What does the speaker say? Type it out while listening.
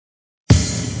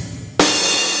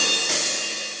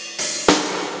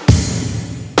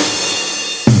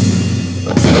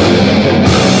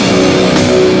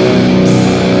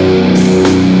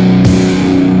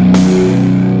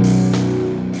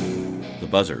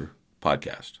Buzzer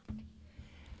podcast.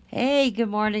 Hey, good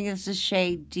morning. This is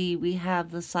Shay D. We have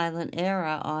the Silent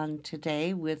Era on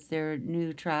today with their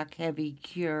new track, Heavy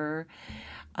Cure.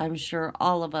 I'm sure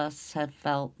all of us have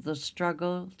felt the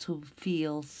struggle to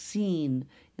feel seen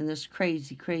in this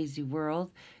crazy, crazy world.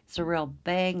 It's a real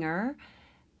banger.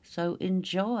 So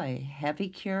enjoy Heavy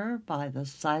Cure by the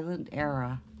Silent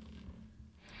Era.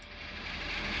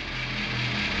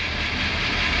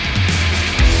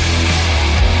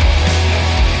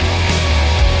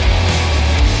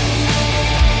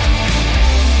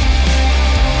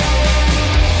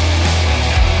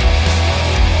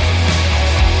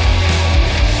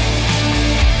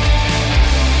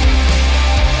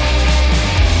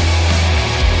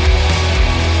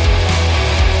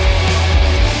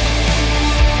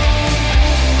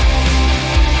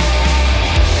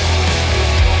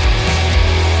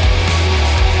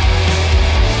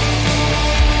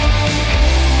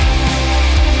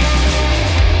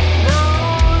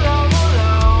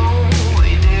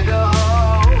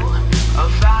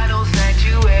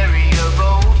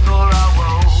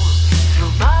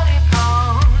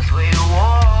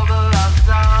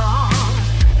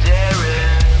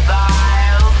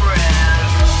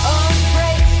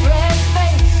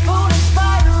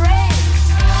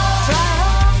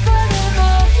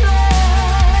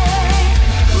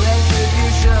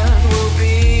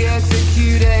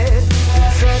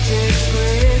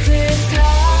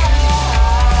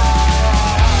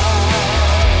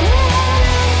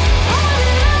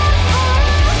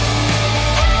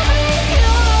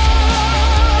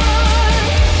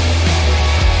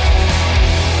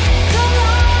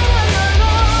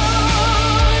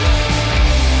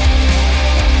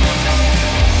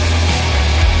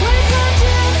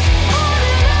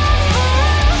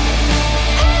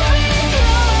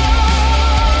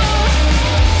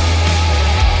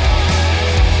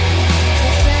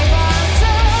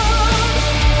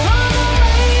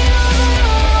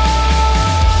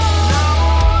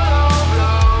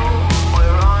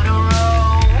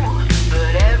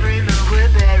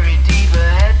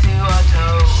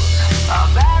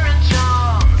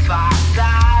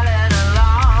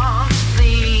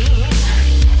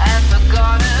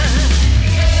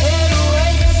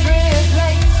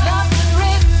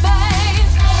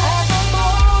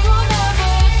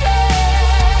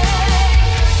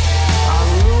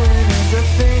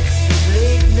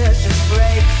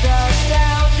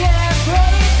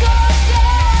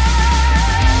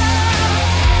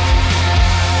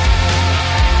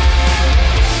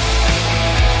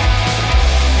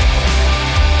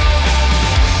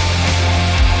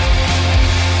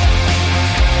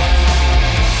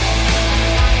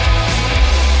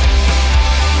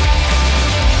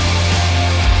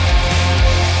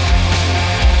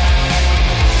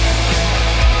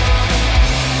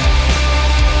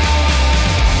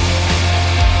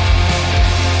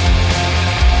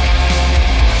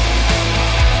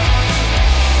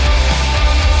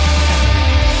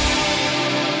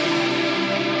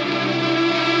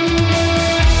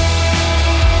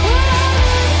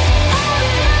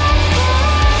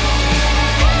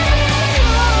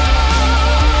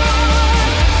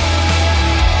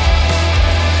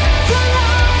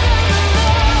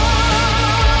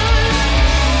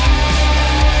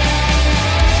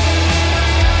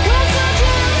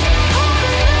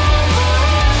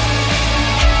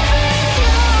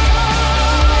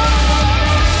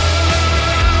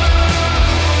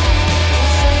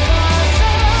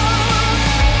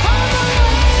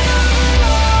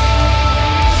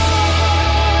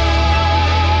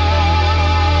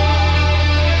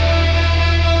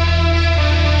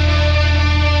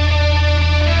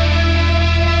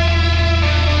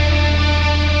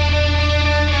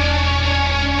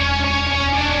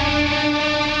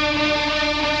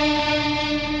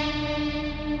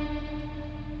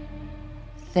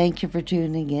 Thank you for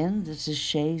tuning in. This is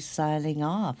Shay signing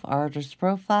off. Artist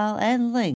profile and link